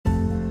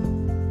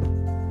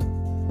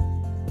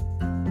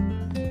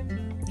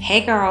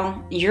Hey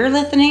girl, you're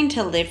listening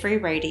to Live Free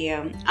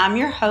Radio. I'm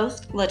your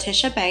host,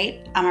 Letitia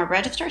Bate. I'm a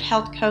registered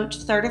health coach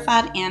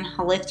certified in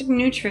holistic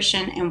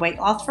nutrition and weight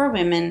loss for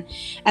women,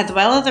 as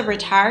well as a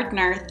retired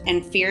nurse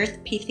and fierce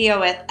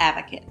PCOS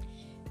advocate.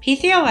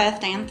 PCOS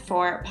stands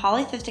for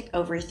Polycystic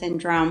Ovary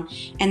Syndrome,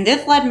 and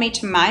this led me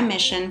to my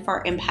mission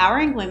for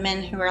empowering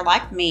women who are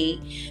like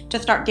me to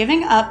start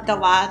giving up the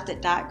lies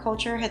that diet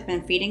culture has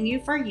been feeding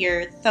you for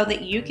years so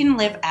that you can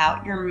live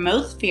out your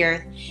most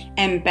fierce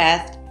and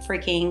best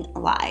freaking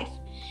life.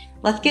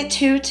 Let's get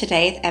to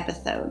today's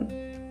episode.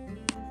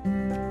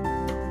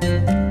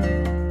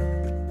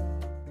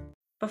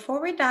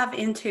 Before we dive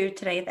into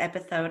today's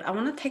episode, I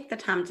want to take the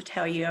time to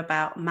tell you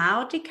about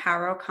Mild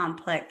Decaro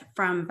Complex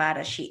from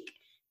Vita Chic.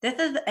 This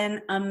is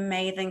an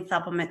amazing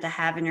supplement to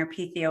have in your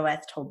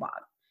PCOS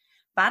toolbox.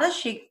 Vita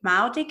Chic's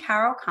Mild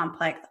Decaro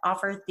Complex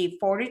offers the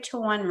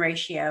 40-to-1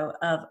 ratio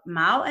of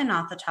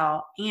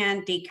mild-inositol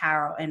and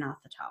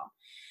decaro-inositol,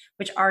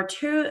 which are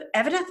two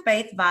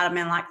evidence-based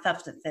vitamin-like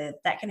substances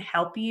that can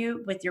help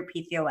you with your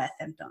PCOS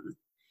symptoms.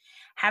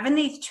 Having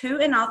these two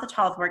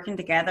inositols working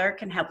together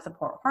can help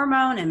support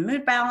hormone and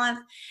mood balance,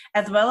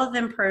 as well as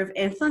improve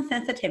insulin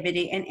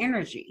sensitivity and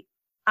energy.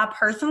 I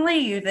personally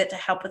use it to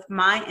help with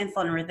my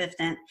insulin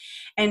resistance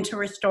and to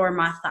restore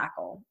my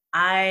cycle.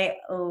 I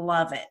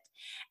love it.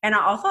 And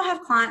I also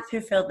have clients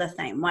who feel the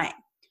same way.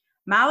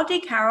 Mild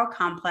Decaro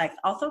Complex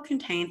also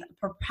contains a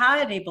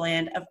proprietary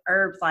blend of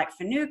herbs like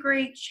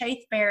fenugreek,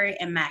 chasteberry,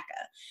 and maca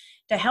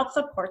to help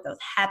support those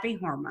happy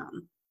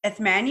hormones. It's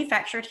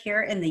manufactured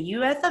here in the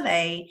US of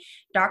A,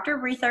 doctor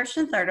researched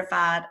and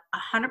certified,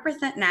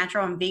 100%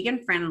 natural and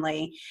vegan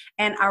friendly,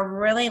 and I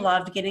really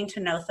loved getting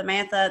to know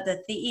Samantha,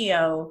 the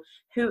CEO,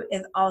 who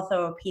is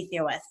also a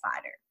PCOS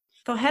fighter.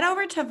 So head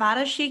over to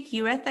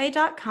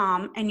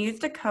VitaChicUSA.com and use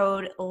the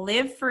code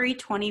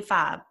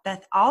LIVEFREE25.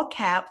 That's all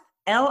caps,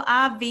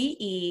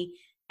 LIVEFREE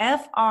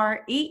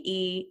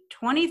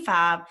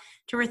 25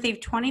 to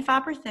receive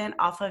 25%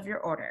 off of your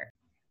order.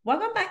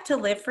 Welcome back to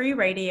Live Free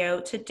Radio.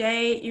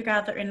 Today, you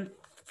guys are in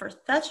for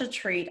such a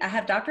treat. I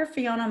have Dr.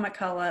 Fiona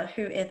McCulloch,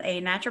 who is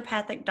a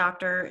naturopathic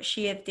doctor.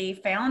 She is the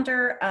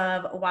founder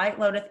of White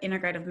Lotus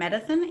Integrative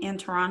Medicine in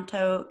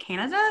Toronto,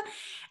 Canada.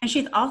 And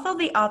she's also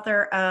the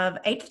author of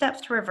 8 Steps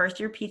to Reverse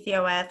Your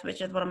PCOS,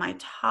 which is one of my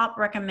top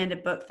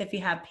recommended books if you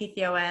have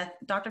PCOS.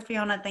 Dr.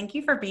 Fiona, thank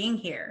you for being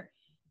here.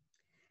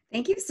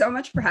 Thank you so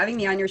much for having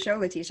me on your show,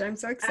 Letitia. I'm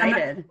so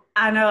excited.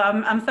 I know.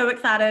 I'm so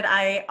excited.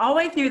 I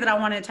always knew that I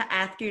wanted to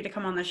ask you to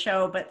come on the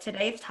show, but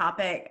today's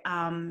topic,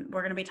 we're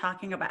going to be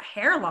talking about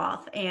hair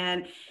loss,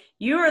 and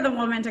you are the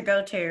woman to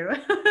go to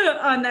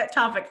on that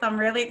topic. So I'm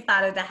really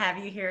excited to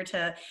have you here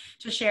to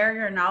share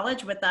your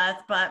knowledge with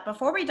us. But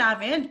before we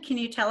dive in, can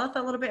you tell us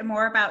a little bit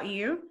more about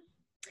you?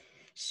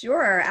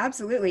 Sure,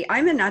 absolutely.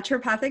 I'm a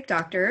naturopathic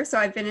doctor, so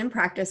I've been in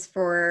practice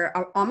for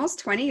almost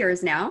 20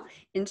 years now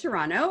in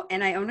Toronto,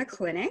 and I own a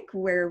clinic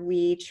where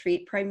we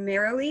treat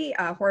primarily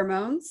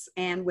hormones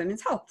and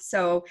women's health.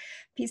 So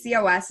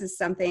PCOS is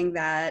something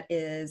that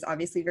is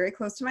obviously very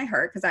close to my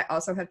heart because I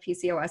also have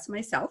PCOS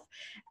myself,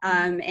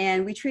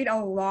 and we treat a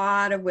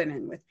lot of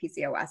women with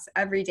PCOS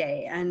every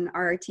day, and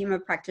our team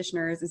of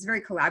practitioners is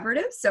very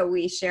collaborative, so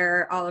we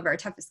share all of our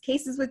toughest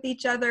cases with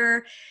each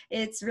other.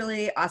 It's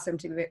really awesome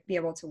to be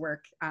able to work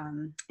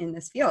in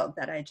this field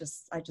that I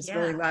just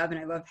really love, and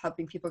I love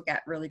helping people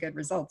get really good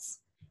results.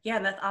 Yeah,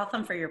 that's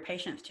awesome for your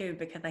patients too,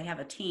 because they have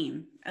a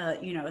team,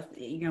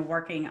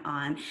 working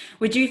on.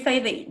 Would you say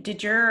that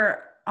did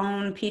your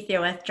own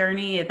PCOS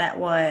journey, is that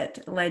what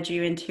led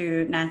you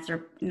into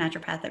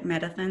naturopathic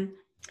medicine?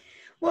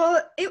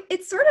 Well,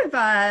 it's sort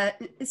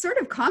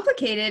of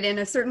complicated in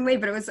a certain way,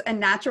 but it was a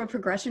natural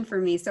progression for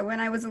me. So when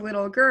I was a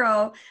little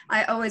girl,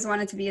 I always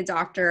wanted to be a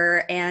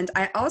doctor, and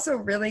I also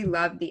really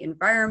loved the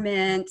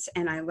environment,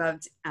 and I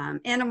loved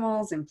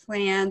animals and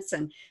plants,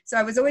 and so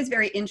I was always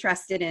very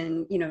interested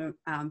in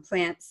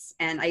plants.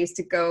 And I used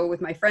to go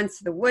with my friends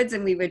to the woods,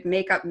 and we would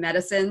make up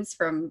medicines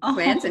from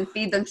plants and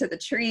feed them to the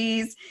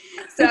trees.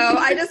 So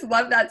I just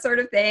love that sort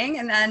of thing.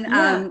 And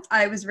then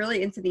I was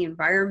really into the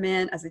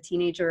environment as a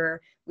teenager.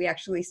 We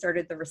actually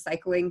started the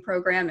recycling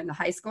program in the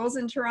high schools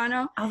in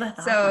Toronto. Oh,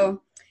 that's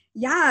awesome.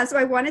 So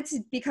I wanted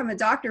to become a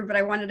doctor, but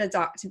I wanted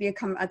to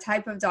become a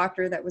type of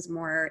doctor that was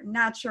more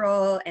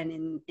natural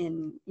and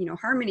in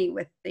harmony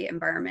with the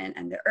environment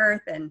and the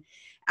earth. And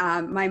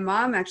my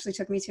mom actually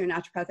took me to a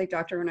naturopathic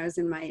doctor when I was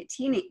in my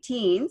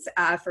teens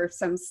for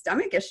some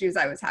stomach issues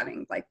I was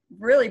having, like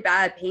really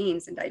bad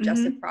pains and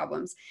digestive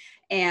problems.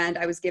 And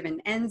I was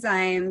given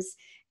enzymes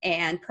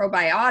and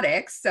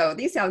probiotics. So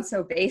these sound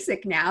so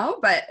basic now,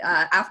 but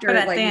after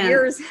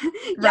years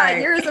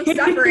of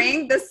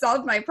suffering, this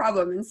solved my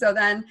problem. And so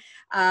then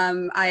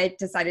I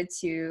decided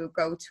to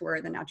go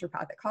tour the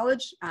naturopathic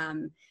college,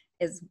 and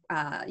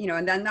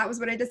then that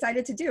was what I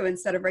decided to do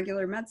instead of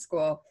regular med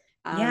school.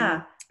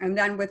 And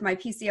then with my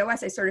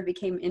PCOS, I sort of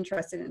became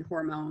interested in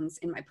hormones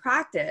in my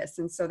practice.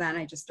 And so then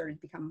I just started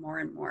to become more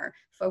and more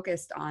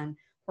focused on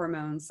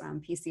hormones,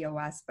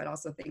 PCOS, but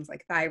also things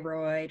like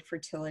thyroid,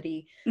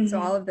 fertility. So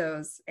all of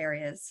those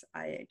areas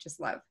I just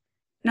love.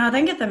 No, I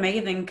think it's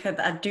amazing because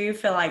I do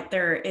feel like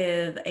there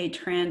is a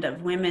trend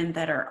of women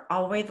that are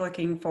always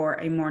looking for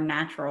a more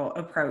natural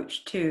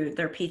approach to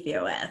their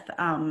PCOS.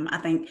 I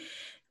think,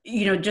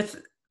 just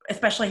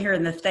especially here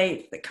in the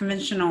States, the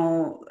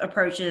conventional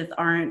approaches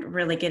aren't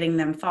really getting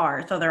them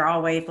far. So they're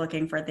always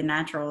looking for the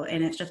natural.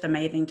 And it's just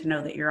amazing to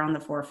know that you're on the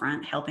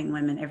forefront helping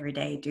women every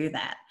day do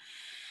that.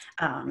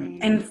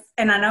 And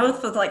I know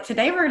so like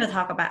today we're going to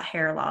talk about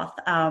hair loss.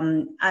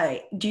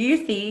 Do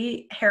you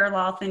see hair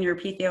loss in your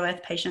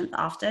PCOS patients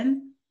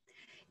often?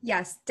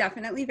 Yes,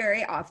 definitely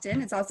very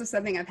often. It's also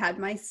something I've had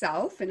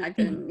myself and I've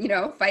Mhm.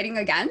 been, fighting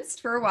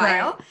against for a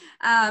Right.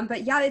 while.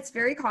 But yeah, it's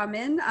very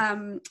common,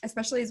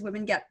 especially as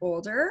women get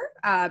older,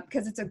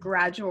 because it's a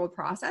gradual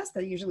process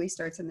that usually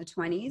starts in the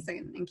 20s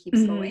and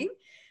keeps Mhm. going.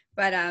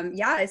 But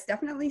yeah, it's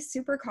definitely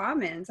super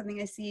common, something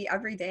I see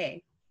every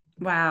day.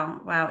 Wow,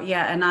 wow.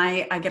 Yeah, and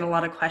I get a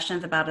lot of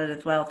questions about it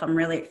as well. So I'm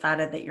really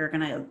excited that you're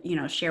going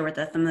to, share with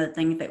us some of the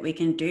things that we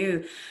can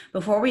do.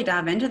 Before we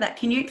dive into that,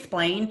 can you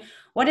explain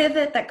what is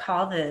it that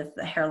causes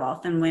the hair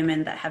loss in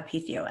women that have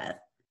PCOS?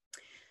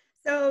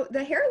 So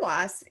the hair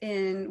loss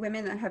in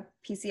women that have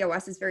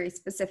PCOS is very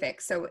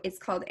specific. So it's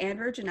called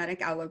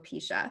androgenetic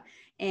alopecia.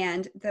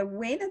 And the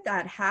way that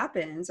that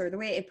happens, or the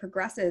way it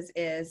progresses,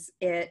 is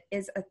it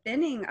is a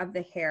thinning of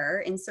the hair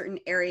in certain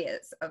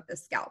areas of the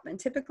scalp. And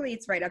typically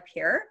it's right up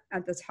here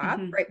at the top,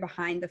 Hmm. right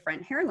behind the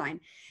front hairline.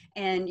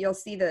 And you'll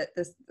see that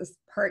this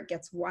part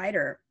gets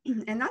wider.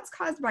 And that's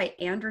caused by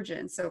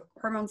androgens. So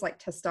hormones like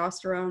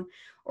testosterone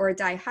or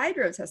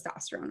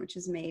dihydrotestosterone, which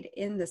is made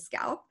in the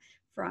scalp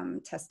from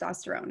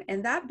testosterone.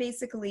 And that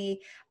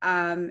basically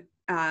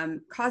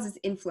causes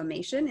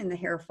inflammation in the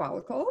hair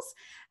follicles.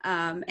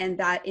 And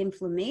that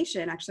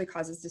inflammation actually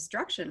causes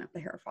destruction of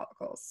the hair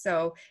follicles.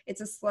 So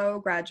it's a slow,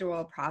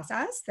 gradual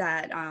process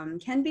that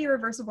can be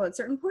reversible at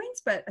certain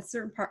points, but a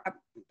certain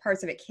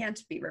parts of it can't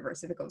be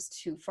reversed if it goes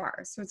too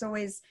far. So it's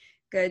always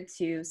good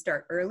to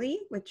start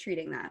early with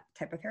treating that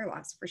type of hair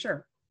loss for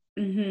sure.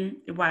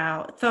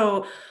 Wow.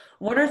 So,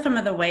 what are some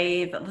of the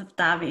ways? Let's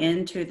dive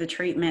into the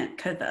treatment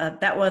because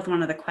that was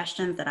one of the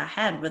questions that I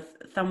had. With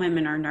some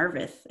women are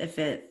nervous if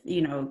it's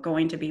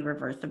going to be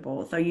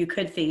reversible. So you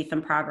could see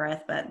some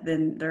progress, but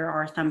then there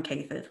are some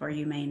cases where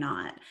you may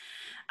not.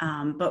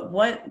 But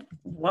what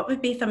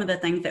would be some of the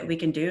things that we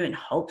can do in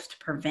hopes to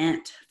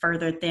prevent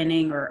further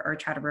thinning or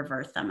try to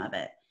reverse some of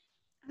it?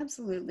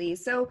 Absolutely.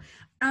 So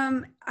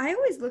I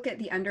always look at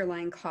the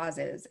underlying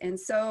causes. And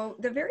so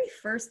the very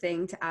first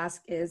thing to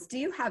ask is, do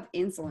you have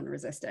insulin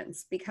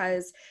resistance?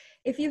 Because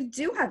if you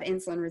do have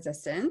insulin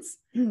resistance,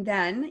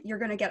 then you're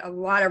going to get a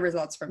lot of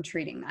results from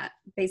treating that,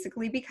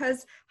 basically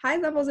because high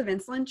levels of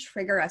insulin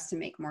trigger us to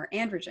make more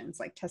androgens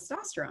like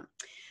testosterone.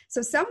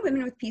 So some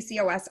women with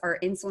PCOS are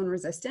insulin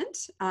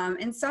resistant,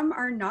 and some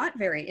are not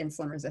very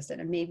insulin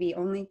resistant and maybe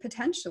only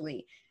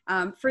potentially.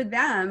 For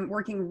them,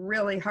 working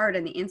really hard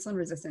on the insulin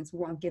resistance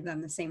won't give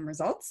them the same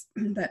results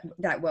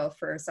that will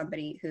for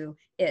somebody who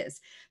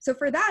is. So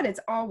for that, it's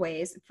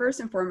always first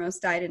and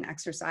foremost diet and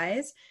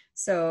exercise.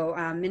 So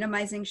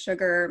minimizing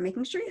sugar,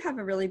 making sure you have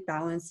a really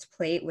balanced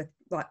plate with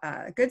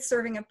a good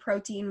serving of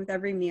protein with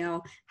every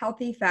meal,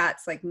 healthy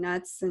fats like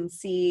nuts and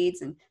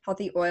seeds, and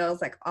healthy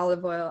oils like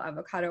olive oil,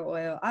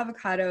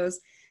 avocados,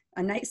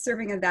 a nice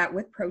serving of that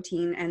with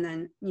protein, and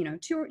then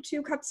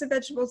two cups of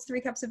vegetables, 3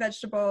 cups of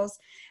vegetables,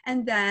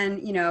 and then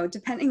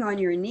depending on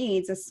your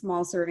needs, a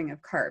small serving of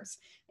carbs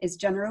is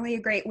generally a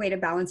great way to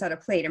balance out a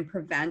plate and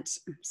prevent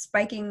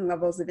spiking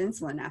levels of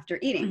insulin after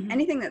eating. Hmm.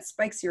 Anything that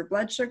spikes your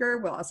blood sugar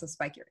will also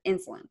spike your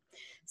insulin.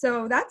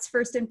 So that's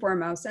first and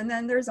foremost. And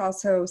then there's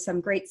also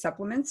some great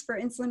supplements for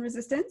insulin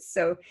resistance.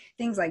 So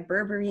things like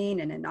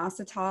berberine and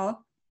inositol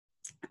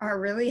are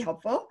really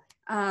helpful,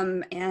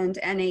 and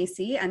NAC,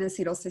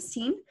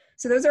 N-acetylcysteine.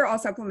 So those are all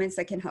supplements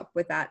that can help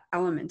with that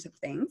element of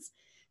things.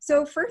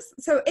 So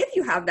if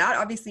you have that,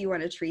 obviously you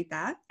want to treat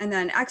that. And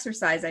then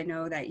exercise, I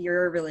know that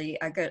you're really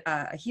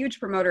a huge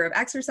promoter of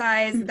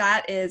exercise.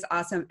 That is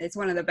awesome. It's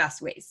one of the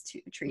best ways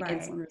to treat Right.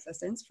 insulin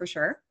resistance for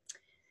sure.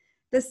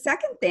 The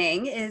second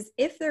thing is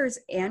if there's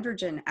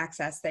androgen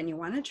excess, then you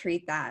want to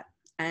treat that.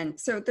 And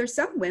so there's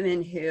some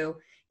women who,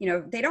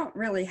 they don't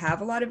really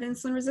have a lot of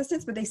insulin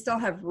resistance, but they still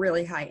have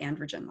really high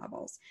androgen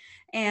levels.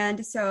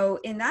 And so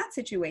in that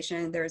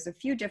situation, there's a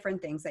few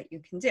different things that you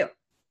can do.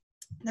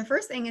 The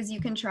first thing is you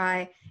can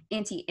try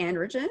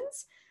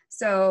anti-androgens.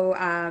 So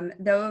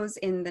those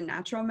in the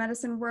natural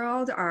medicine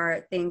world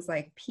are things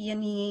like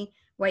peony,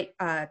 white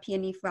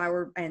peony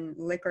flower, and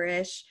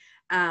licorice.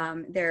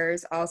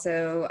 There's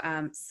also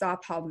saw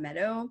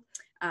palmetto,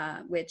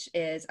 which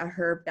is a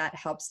herb that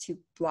helps to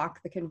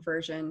block the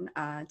conversion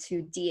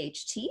to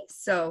DHT.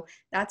 So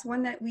that's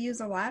one that we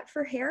use a lot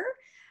for hair.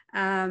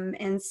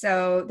 And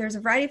so there's a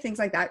variety of things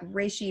like that.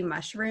 Reishi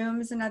mushroom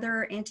is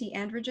another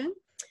anti-androgen,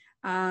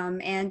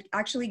 and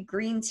actually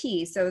green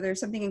tea. So there's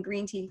something in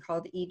green tea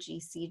called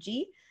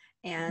EGCG,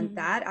 and Mhm.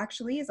 that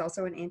actually is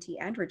also an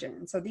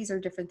anti-androgen. So these are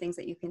different things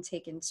that you can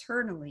take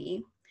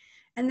internally.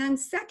 And then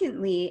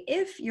secondly,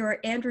 if your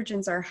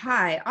androgens are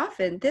high,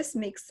 often this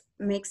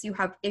makes you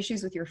have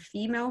issues with your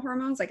female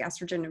hormones like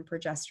estrogen and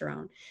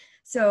progesterone.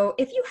 So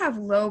if you have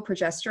low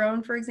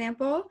progesterone, for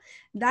example,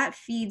 that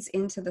feeds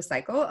into the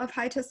cycle of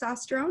high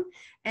testosterone,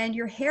 and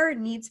your hair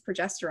needs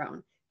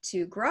progesterone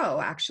to grow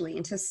actually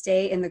and to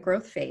stay in the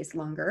growth phase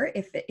longer.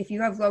 If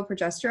you have low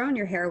progesterone,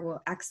 your hair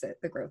will exit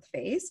the growth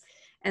phase.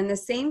 And the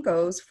same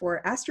goes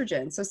for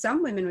estrogen. So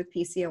some women with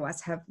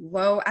PCOS have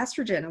low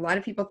estrogen. A lot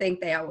of people think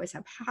they always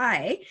have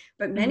high,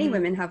 but many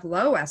women have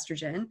low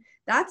estrogen.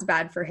 That's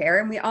bad for hair.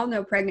 And we all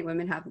know pregnant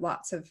women have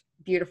lots of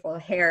beautiful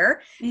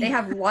hair. They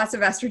have lots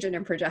of estrogen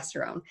and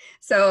progesterone.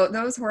 So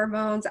those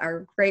hormones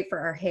are great for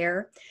our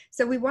hair.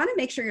 So we want to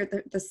make sure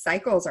the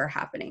cycles are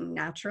happening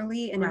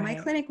naturally. And in my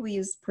clinic, we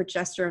use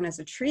progesterone as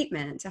a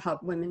treatment to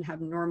help women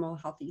have normal,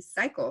 healthy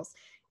cycles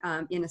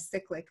in a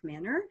cyclic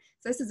manner.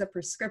 So this is a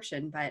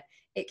prescription, but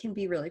it can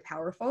be really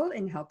powerful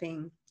in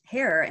helping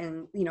hair.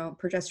 And,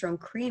 progesterone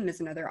cream is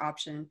another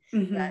option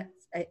that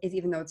is,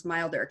 even though it's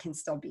milder, can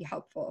still be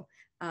helpful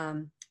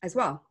as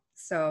well.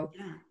 So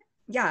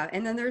yeah.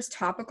 And then there's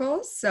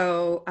topicals.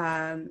 So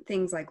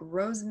things like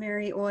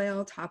rosemary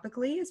oil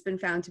topically has been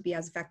found to be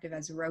as effective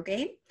as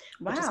Rogaine,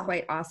 which is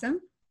quite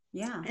awesome.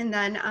 Yeah. And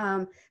then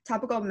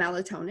topical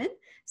melatonin.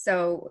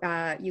 So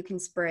you can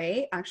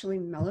spray actually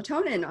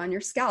melatonin on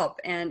your scalp,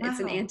 and it's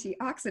an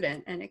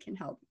antioxidant, and it can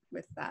help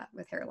with that,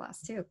 with hair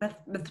loss too.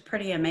 That's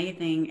pretty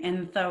amazing.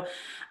 And so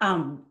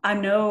I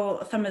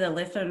know some of the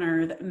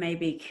listeners may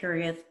be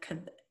curious because,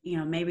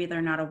 maybe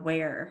they're not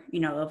aware,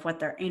 of what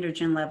their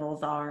androgen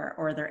levels are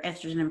or their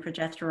estrogen and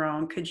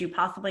progesterone. Could you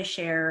possibly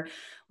share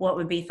what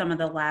would be some of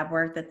the lab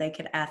work that they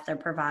could ask their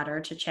provider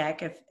to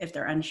check if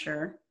they're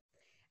unsure?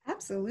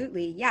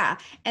 Absolutely. Yeah.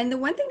 And the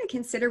one thing to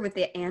consider with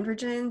the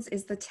androgens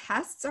is the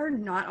tests are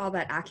not all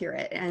that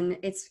accurate. And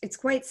it's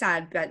quite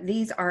sad, but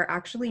these are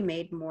actually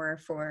made more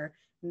for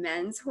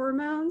men's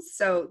hormones.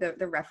 So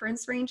the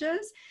reference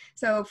ranges.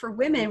 So for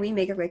women, we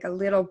make like a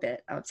little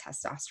bit of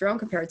testosterone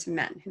compared to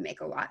men who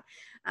make a lot.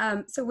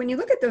 So when you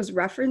look at those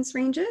reference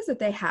ranges that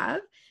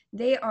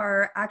they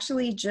are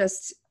actually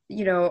just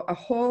a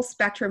whole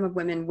spectrum of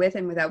women with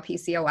and without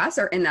PCOS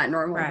are in that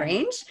normal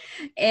range.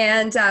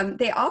 And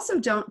they also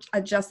don't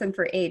adjust them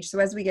for age. So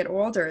as we get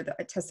older, the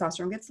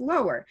testosterone gets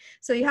lower.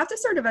 So you have to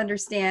sort of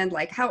understand,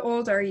 like, how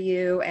old are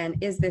you and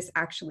is this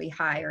actually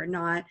high or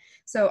not?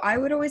 So I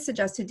would always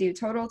suggest to do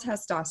total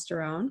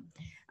testosterone,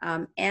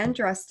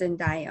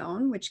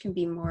 androstenedione, which can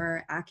be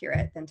more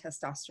accurate than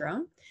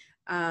testosterone.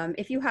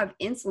 If you have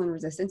insulin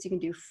resistance, you can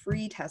do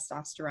free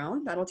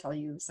testosterone. That'll tell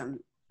you some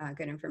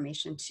good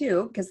information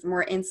too, because the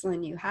more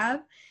insulin you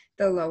have,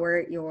 the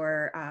lower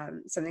your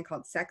something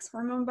called sex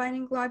hormone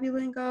binding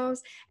globulin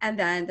goes, and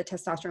then the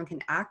testosterone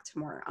can act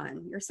more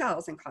on your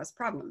cells and cause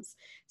problems.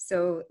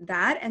 So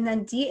that, and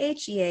then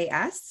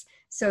DHEAS,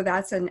 so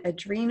that's an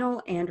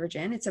adrenal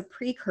androgen. It's a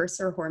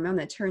precursor hormone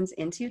that turns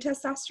into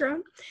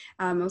testosterone,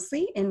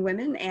 mostly in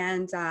women,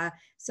 and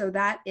so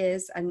that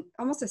is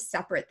almost a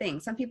separate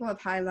thing. Some people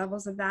have high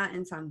levels of that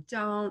and some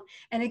don't.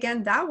 And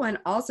again, that one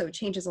also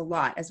changes a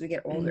lot as we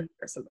get older.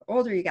 So the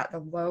older you get, the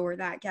lower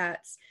that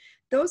gets.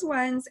 Those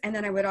ones, and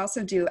then I would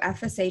also do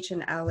FSH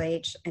and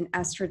LH and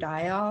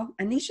estradiol,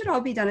 and these should all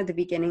be done at the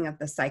beginning of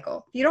the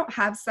cycle. If you don't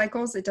have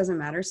cycles, it doesn't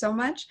matter so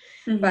much,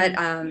 but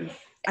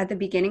at the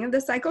beginning of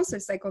the cycle, so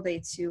cycle day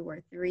 2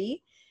 or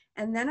 3.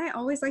 And then I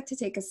always like to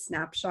take a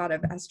snapshot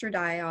of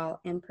estradiol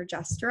and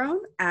progesterone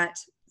at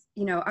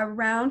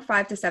around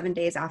 5 to 7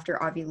 days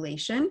after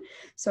ovulation.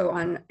 So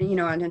on a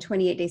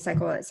 28-day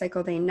cycle, at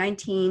cycle day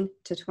 19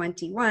 to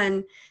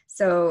 21.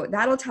 So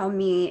that'll tell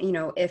me,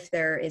 if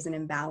there is an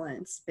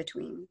imbalance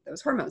between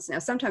those hormones. Now,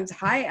 sometimes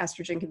high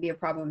estrogen can be a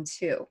problem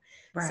too.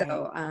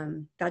 So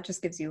that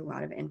just gives you a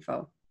lot of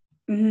info.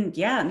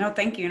 Yeah, no,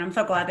 thank you. And I'm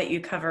so glad that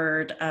you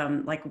covered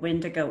like when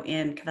to go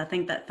in, because I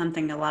think that's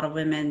something a lot of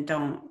women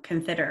don't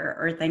consider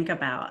or think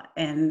about.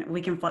 And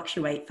we can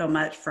fluctuate so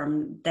much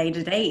from day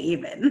to day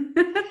even.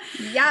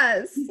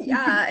 Yes.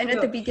 Yeah. And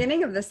at the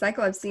beginning of the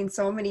cycle, I've seen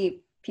so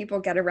many people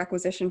get a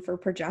requisition for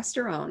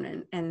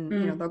progesterone and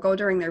they'll go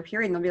during their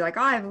period and they'll be like,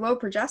 oh, I have low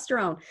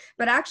progesterone.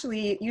 But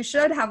actually you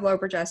should have low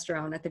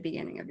progesterone at the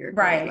beginning of your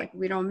period. Like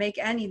we don't make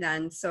any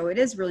then. So it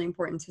is really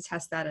important to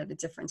test that at a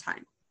different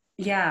time.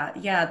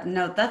 Yeah.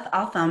 No, that's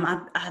awesome.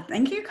 I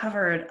think you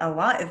covered a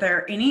lot. Is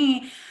there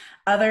any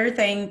other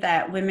thing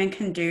that women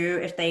can do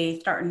if they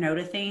start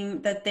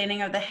noticing the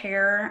thinning of the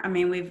hair? I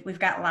mean, we've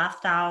got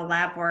lifestyle,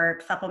 lab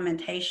work,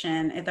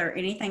 supplementation. Is there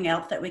anything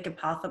else that we could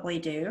possibly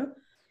do?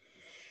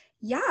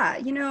 Yeah,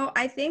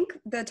 I think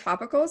the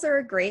topicals are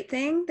a great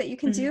thing that you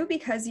can do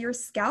because your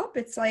scalp,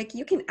 it's like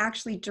you can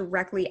actually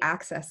directly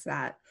access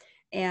that.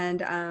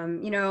 And,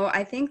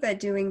 I think that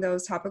doing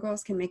those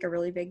topicals can make a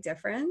really big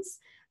difference.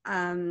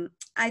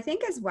 I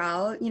think as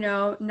well,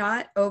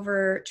 not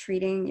over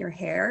treating your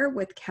hair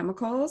with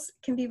chemicals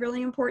can be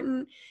really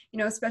important,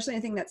 especially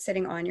anything that's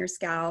sitting on your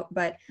scalp,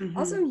 but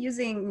also Mm-hmm.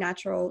 using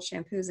natural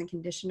shampoos and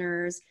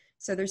conditioners.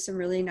 So there's some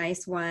really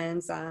nice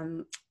ones.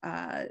 A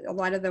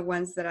lot of the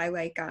ones that I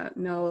like,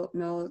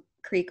 Mill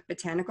Creek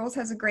Botanicals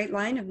has a great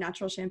line of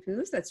natural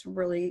shampoos that's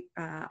really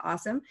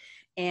awesome.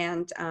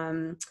 And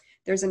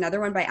there's another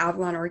one by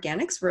Avalon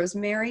Organics,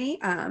 Rosemary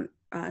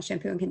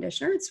shampoo and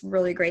conditioner. It's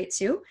really great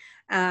too.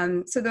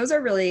 So those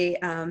are really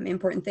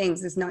important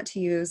things, is not to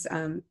use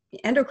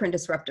endocrine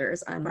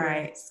disruptors on your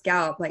Right.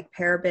 scalp, like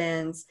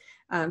parabens.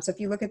 So if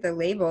you look at the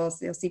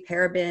labels, you'll see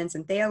parabens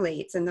and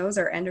phthalates, and those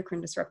are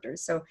endocrine disruptors.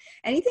 So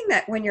anything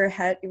that when your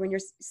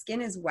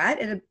skin is wet,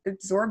 it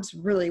absorbs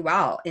really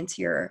well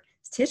into your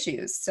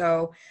tissues.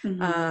 So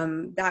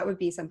Mm-hmm. that would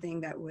be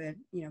something that would,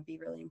 be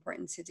really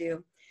important to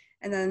do.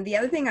 And then the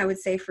other thing I would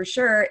say for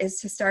sure is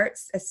to start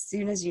as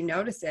soon as you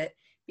notice it,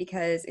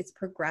 because it's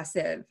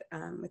progressive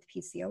with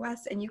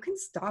PCOS, and you can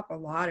stop a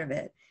lot of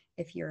it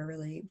if you're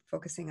really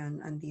focusing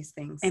on these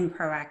things. And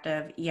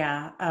proactive,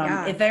 yeah.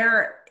 Yeah. Is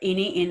there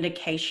any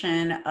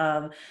indication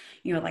of,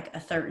 like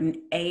a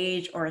certain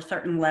age or a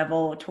certain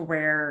level to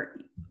where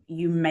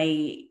you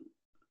may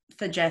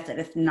suggest that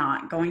it's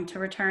not going to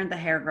return, the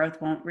hair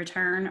growth won't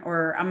return?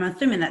 Or I'm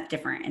assuming that's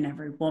different in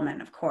every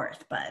woman, of course,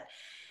 but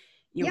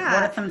what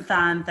Yeah. are some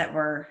signs that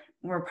we're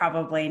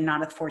probably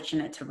not as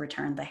fortunate to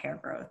return the hair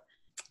growth?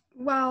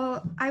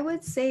 Well, I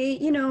would say,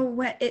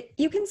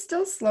 you can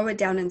still slow it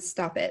down and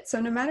stop it. So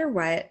no matter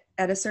what,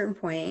 at a certain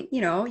point,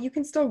 you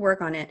can still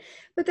work on it.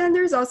 But then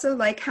there's also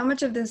like how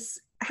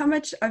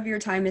much of your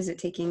time is it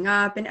taking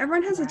up? And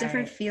everyone has a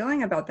different Right.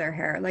 feeling about their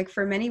hair. Like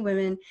for many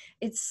women,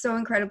 it's so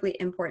incredibly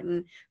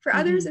important. For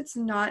others, Mm-hmm. it's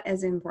not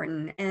as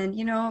important. And,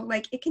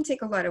 like it can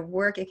take a lot of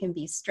work. It can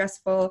be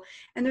stressful.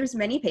 And there's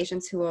many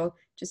patients who will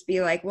just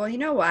be like, well, you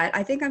know what?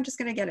 I think I'm just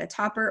going to get a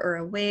topper or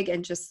a wig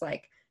and just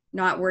like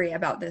not worry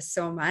about this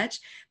so much.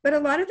 But a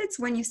lot of it's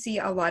when you see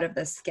a lot of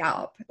the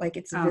scalp, like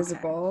it's Okay.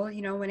 visible,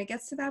 when it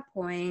gets to that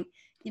point,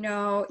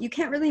 you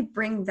can't really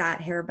bring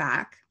that hair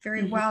back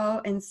very Mm-hmm.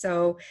 well. And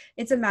so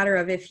it's a matter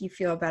of, if you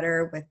feel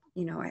better with,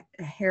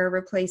 a hair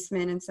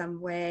replacement in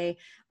some way,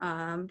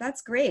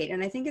 that's great.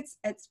 And I think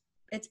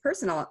it's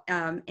personal.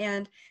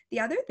 And the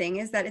other thing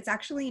is that it's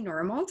actually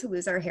normal to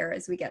lose our hair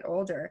as we get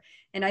older.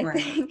 And I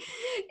Right. think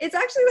it's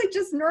actually like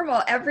just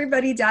normal.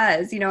 Everybody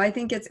does. I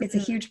think it's a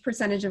Mhm. huge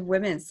percentage of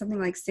women, something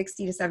like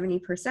 60 to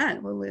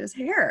 70% will lose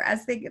hair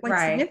as they get, like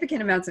Right.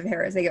 significant amounts of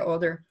hair as they get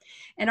older.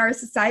 And our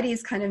society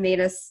has kind of made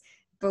us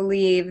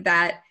believe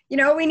that,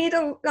 we need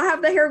to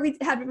have the hair we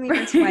had when we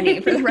were 20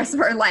 for the rest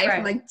of our life,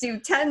 and Right. like do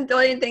 10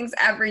 billion things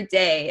every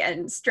day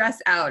and stress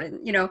out.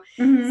 And,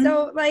 Mm-hmm.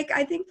 so like,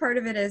 I think part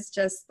of it is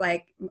just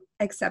like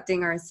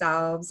accepting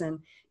ourselves and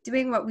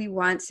doing what we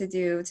want to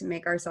do to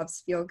make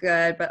ourselves feel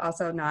good, but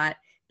also not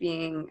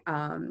being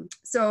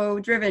so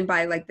driven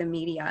by like the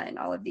media and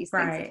all of these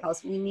things that Right. tell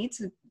us we need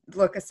to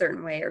look a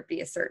certain way or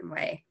be a certain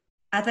way.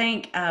 I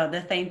think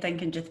the same thing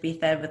can just be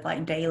said with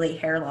like daily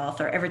hair loss,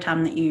 or every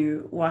time that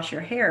you wash your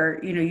hair,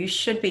 you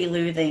should be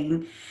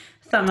losing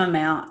some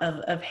amount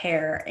of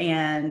hair.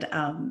 And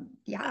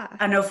Yeah.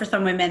 I know for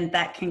some women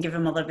that can give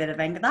them a little bit of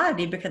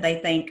anxiety because they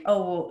think,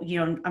 oh,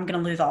 well, I'm going to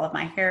lose all of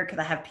my hair because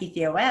I have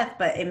PCOS,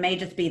 but it may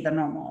just be the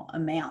normal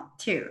amount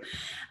too.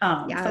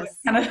 So it's Yes.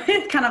 kind of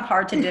it's kind of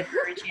hard to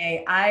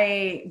differentiate.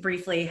 I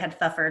briefly had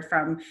suffered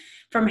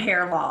from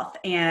hair loss,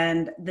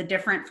 and the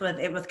difference was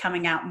it was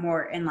coming out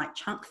more in like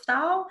chunk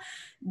style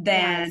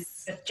than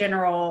Yes. just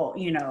general,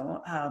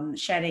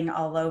 shedding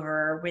all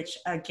over, which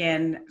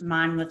again,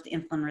 mine was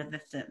insulin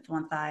resistance.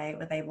 Once I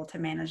was able to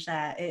manage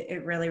that,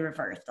 it really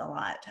reversed a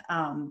lot.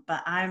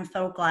 But I'm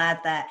so glad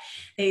that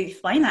they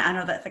explained that. I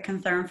know that's a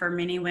concern for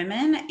many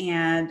women,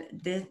 and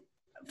this,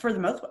 for the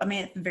most, I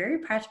mean, it's very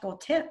practical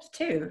tips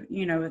too,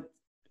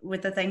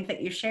 with the things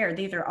that you shared.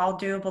 These are all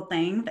doable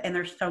things, and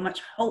there's so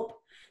much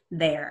hope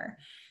there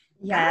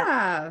that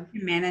Yeah.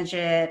 you manage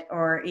it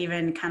or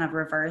even kind of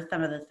reverse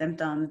some of the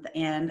symptoms.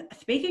 And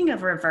speaking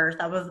of reverse,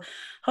 I was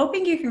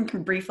hoping you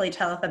can briefly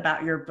tell us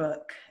about your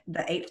book,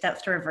 The 8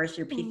 Steps to Reverse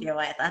Your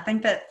PCOS. I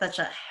think that's such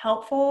a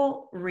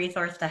helpful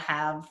resource to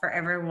have for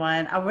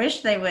everyone. I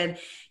wish they would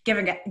give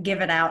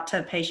it out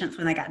to patients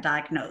when they got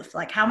diagnosed.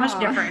 Like how much Oh.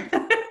 difference,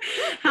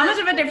 how much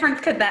of a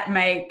difference could that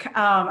make?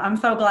 I'm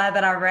so glad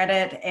that I read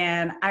it,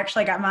 and I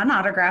actually got mine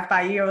autographed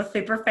by you. I was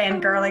super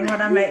fangirling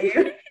when I met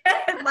you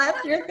at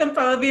last year's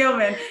symposium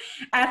and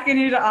asking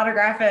you to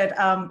autograph it.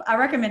 I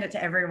recommend it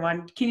to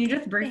everyone. Can you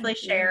just briefly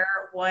Thank you. share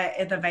what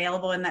is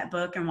available in that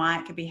book and why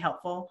it could be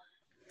helpful?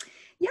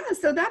 Yeah,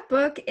 so that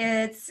book,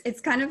 it's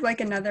kind of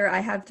like another, I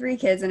have three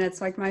kids and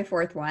it's like my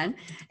fourth one.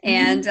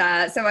 And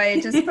Mhm. so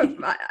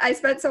I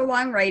spent so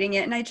long writing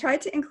it, and I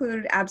tried to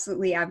include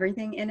absolutely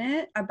everything in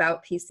it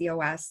about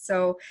PCOS.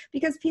 So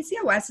because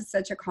PCOS is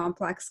such a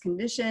complex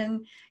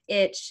condition,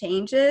 it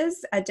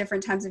changes at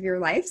different times of your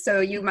life.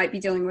 So you might be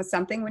dealing with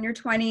something when you're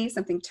 20,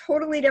 something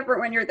totally different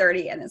when you're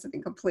 30, and then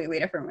something completely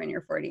different when you're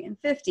 40 and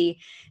 50.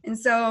 And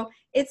so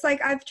it's like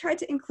I've tried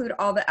to include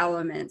all the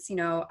elements,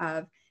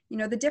 of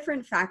the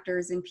different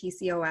factors in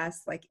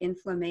PCOS, like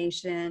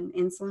inflammation,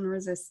 insulin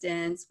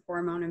resistance,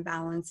 hormone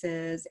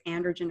imbalances,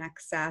 androgen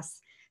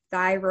excess,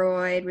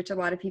 thyroid, which a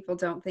lot of people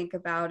don't think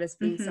about as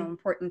being so Mhm.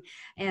 important,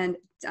 and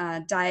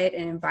diet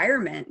and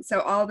environment. So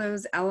all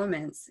those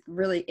elements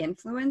really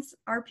influence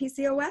our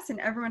PCOS, and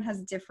everyone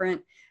has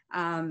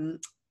um,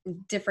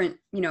 different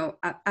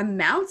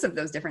amounts of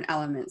those different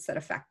elements that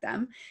affect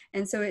them.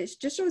 And so it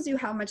just shows you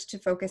how much to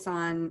focus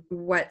on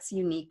what's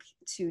unique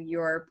to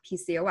your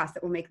PCOS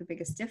that will make the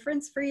biggest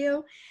difference for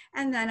you.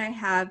 And then I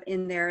have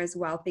in there as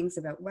well things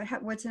about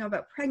what to know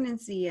about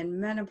pregnancy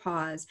and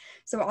menopause,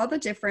 so all the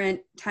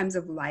different times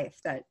of life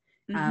that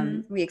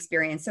Mhm. we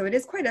experience. So it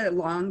is quite a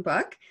long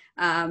book,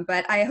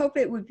 but I hope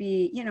it would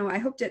be, I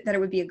hoped that it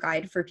would be a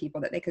guide for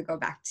people that they could go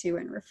back to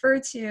and refer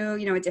to,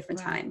 at different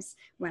Right. times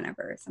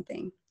whenever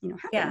something, Yeah,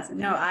 happens in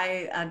no,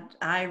 their life.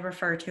 I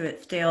refer to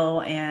it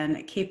still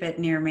and keep it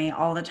near me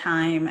all the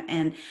time.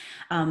 And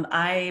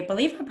I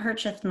believe I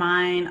purchased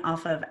mine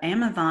off of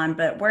Amazon,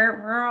 but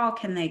where all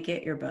can they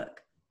get your book?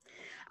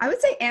 I would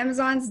say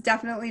Amazon's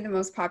definitely the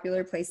most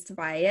popular place to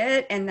buy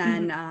it. And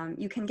then Mhm.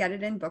 you can get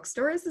it in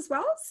bookstores as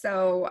well.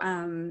 So,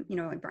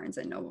 like Barnes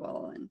and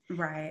Noble and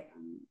Right.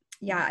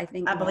 yeah, I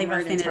think I believe I've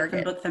Walmart and seen it at some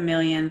Target. Books a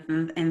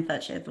Million and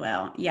such as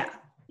well. Yeah.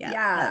 Yeah.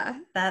 Yeah.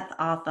 That's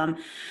awesome.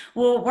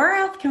 Well, where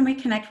else can we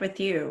connect with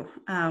you?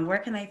 Where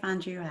can they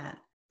find you at?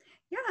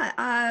 Yeah,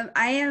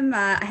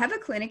 I have a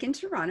clinic in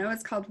Toronto.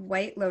 It's called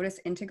White Lotus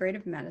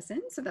Integrative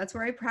Medicine. So that's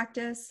where I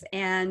practice.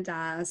 And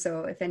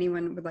so if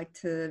anyone would like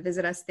to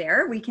visit us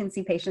there, we can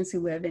see patients who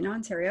live in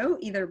Ontario,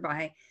 either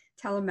by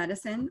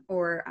telemedicine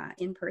or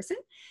in person.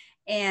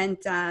 And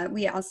I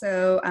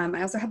also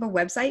have a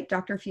website,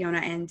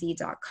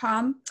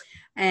 drfionand.com.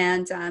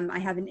 And I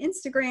have an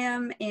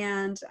Instagram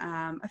and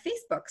a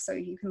Facebook. So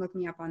you can look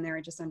me up on there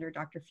just under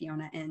Dr.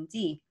 Fiona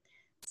ND.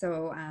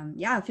 So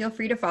yeah, feel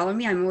free to follow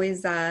me. I'm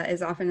always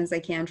as often as I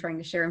can trying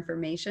to share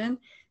information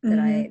that Hmm.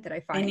 I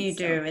And find. you So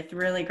do. It's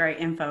really great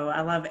info.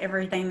 I love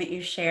everything that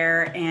you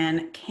share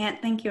and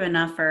can't thank you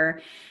enough for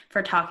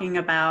talking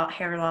about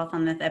hair loss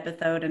on this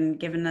episode and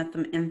giving us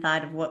some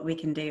insight of what we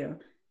can do.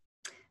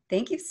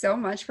 thank you so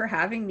much for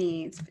having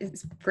me.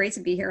 It's great to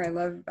be here.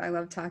 I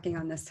love talking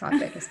on this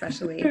topic,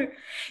 especially.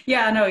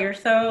 Yeah, no, you're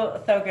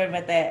so good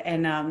with it.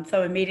 And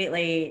so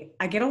immediately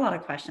I get a lot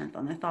of questions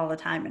on this all the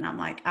time. And I'm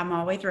like, I'm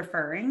always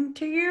referring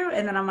to you.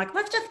 And then I'm like,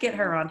 let's just get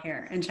her on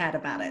here and chat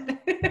about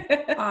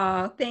it.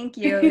 Oh, thank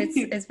you.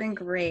 It's been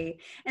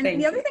great. And the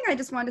Thank other you. thing I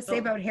just want to say Oh,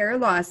 about hair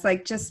loss,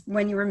 like just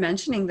when you were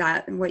mentioning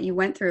that and what you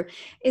went through,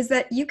 is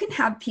that you can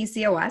have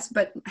PCOS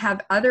but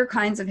have other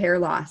kinds of hair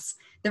loss,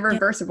 the yeah.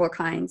 reversible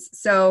kinds.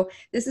 So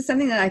this is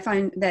something that I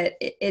find that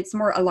it's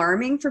more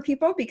alarming for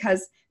people,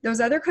 because those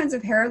other kinds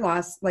of hair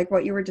loss, like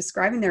what you were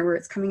describing there, where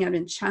it's coming out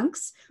in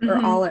chunks or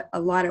Hmm. a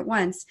lot at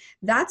once,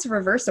 that's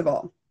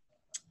reversible.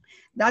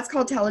 That's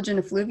called telogen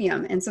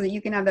effluvium. And so that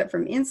you can have that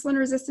from insulin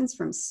resistance,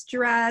 from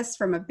stress,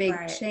 from a big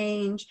Right.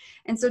 change.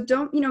 And so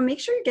don't, make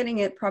sure you're getting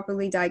it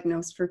properly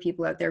diagnosed for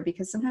people out there,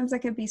 because sometimes that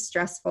can be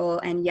stressful,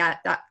 and yet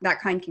that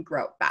kind can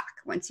grow back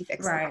once you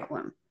fix the Right.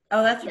 problem.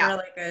 Oh, that's Yeah.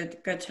 really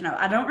good to know.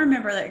 I don't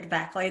remember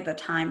exactly the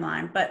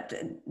timeline, but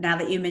now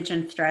that you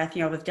mentioned stress,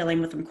 I was dealing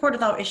with some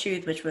cortisol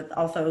issues, which was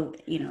also,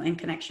 in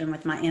connection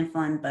with my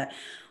insulin. But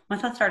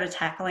once I started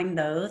tackling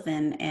those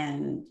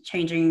and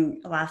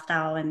changing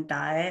lifestyle and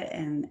diet,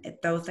 and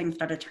those things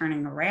started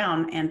turning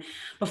around. And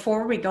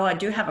before we go, I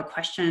do have a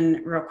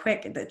question real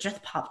quick that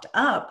just popped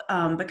up,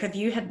 because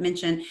you had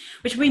mentioned,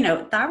 which we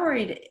know,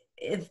 thyroid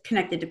is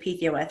connected to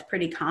PCOS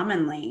pretty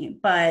commonly,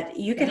 but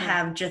you could Yeah.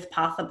 have just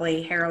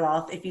possibly hair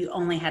loss if you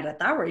only had a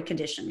thyroid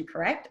condition,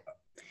 correct?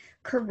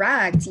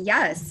 Correct.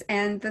 Yes.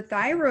 And the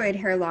thyroid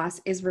hair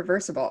loss is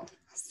reversible.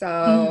 Mm.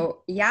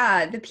 So,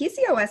 yeah, the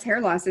PCOS hair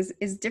loss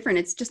is different.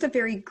 It's just a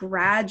very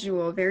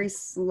gradual, very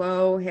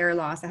slow hair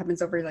loss that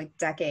happens over like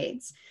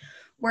decades.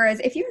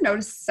 Whereas if you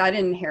notice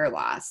sudden hair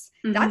loss,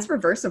 Hmm. that's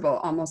reversible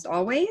almost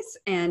always.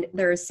 And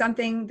there is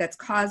something that's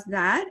caused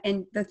that.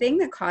 And the thing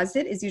that caused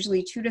it is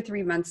usually 2 to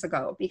 3 months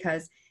ago,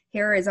 because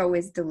hair is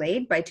always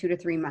delayed by 2 to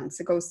 3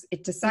 months.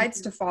 It decides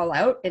Hmm. to fall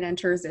out. It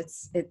enters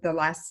the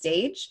last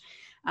stage,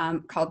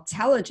 called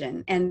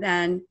telogen. And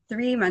then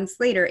 3 months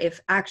later, it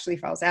actually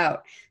falls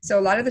out. So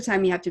a lot of the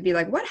time you have to be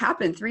like, what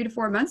happened 3 to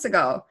 4 months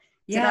ago?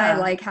 Did I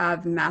Yeah.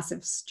 have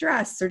massive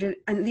stress,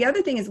 and the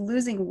other thing is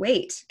losing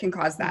weight can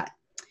cause that.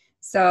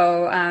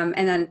 So,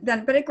 and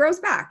then, but it grows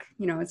back,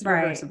 it's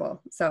Right.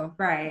 reversible. So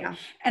Right. yeah.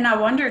 And I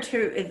wonder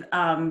too, is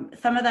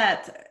some of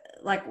that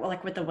like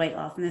with the weight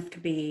loss, and this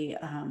could be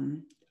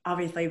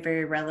obviously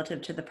very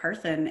relative to the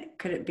person.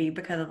 Could it be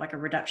because of like a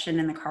reduction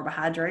in the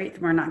carbohydrates?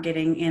 We're not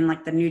getting in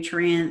like the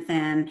nutrients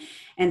and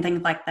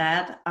things like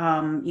that.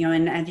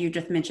 And as you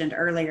just mentioned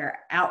earlier,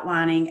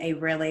 outlining a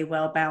really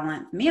well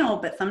balanced meal.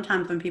 But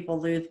sometimes when people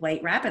lose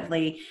weight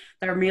rapidly,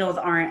 their meals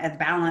aren't as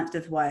balanced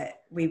as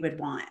what we would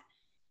want.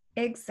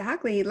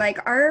 Exactly.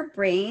 Like our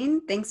brain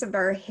thinks of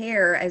our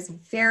hair as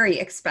very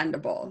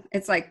expendable.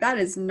 It's like that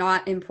is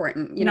not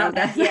important, Not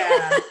that.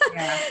 Yeah,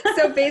 yeah.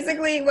 So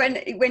basically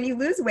when you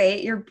lose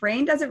weight, your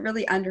brain doesn't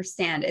really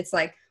understand. It's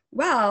like,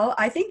 well,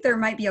 I think there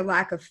might be a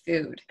lack of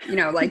food,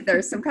 like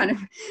there's some kind of,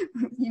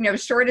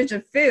 shortage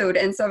of food.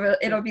 And so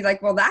it'll be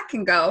like, well, that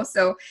can go.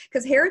 So,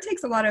 because hair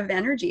takes a lot of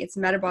energy, it's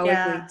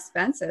metabolically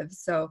expensive.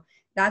 So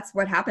that's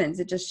what happens.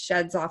 It just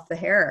sheds off the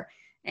hair.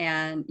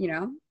 And,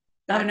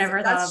 I've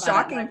never thought that's about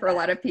shocking for a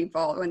lot of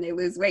people when they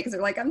lose weight, because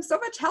they're like, I'm so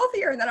much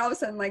healthier. And then all of a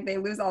sudden, like they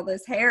lose all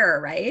this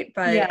hair, right?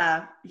 But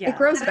it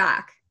grows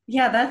back.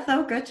 Yeah, that's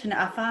so good to know.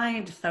 I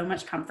find so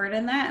much comfort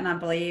in that, and I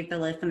believe the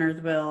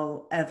listeners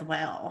will as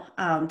well,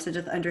 to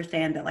just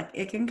understand that like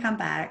it can come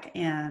back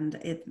and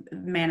it's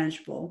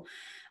manageable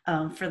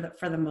for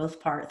the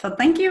most part. So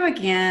thank you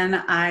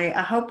again. I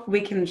hope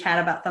we can chat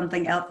about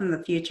something else in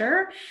the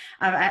future.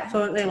 I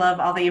absolutely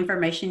love all the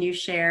information you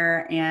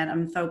share, and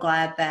I'm so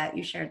glad that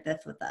you shared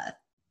this with us.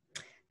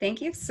 Thank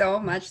you so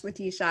much,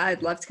 Letitia.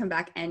 I'd love to come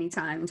back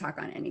anytime and talk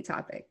on any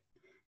topic.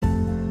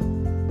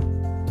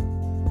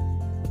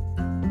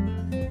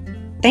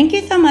 Thank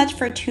you so much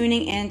for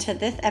tuning in to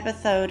this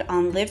episode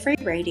on Live Free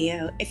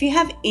Radio. If you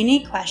have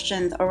any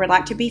questions or would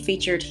like to be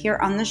featured here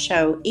on the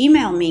show,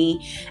 email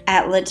me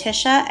at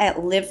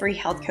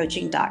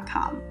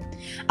letitia@livefreehealthcoaching.com.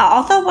 I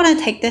also want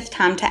to take this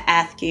time to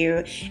ask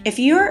you, if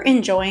you're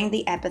enjoying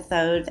the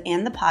episodes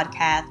and the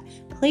podcast,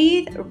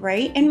 please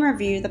rate and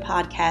review the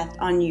podcast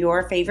on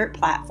your favorite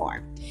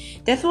platform.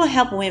 This will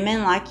help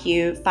women like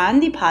you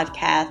find the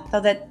podcast so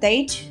that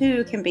they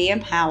too can be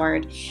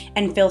empowered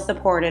and feel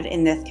supported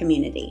in this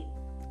community.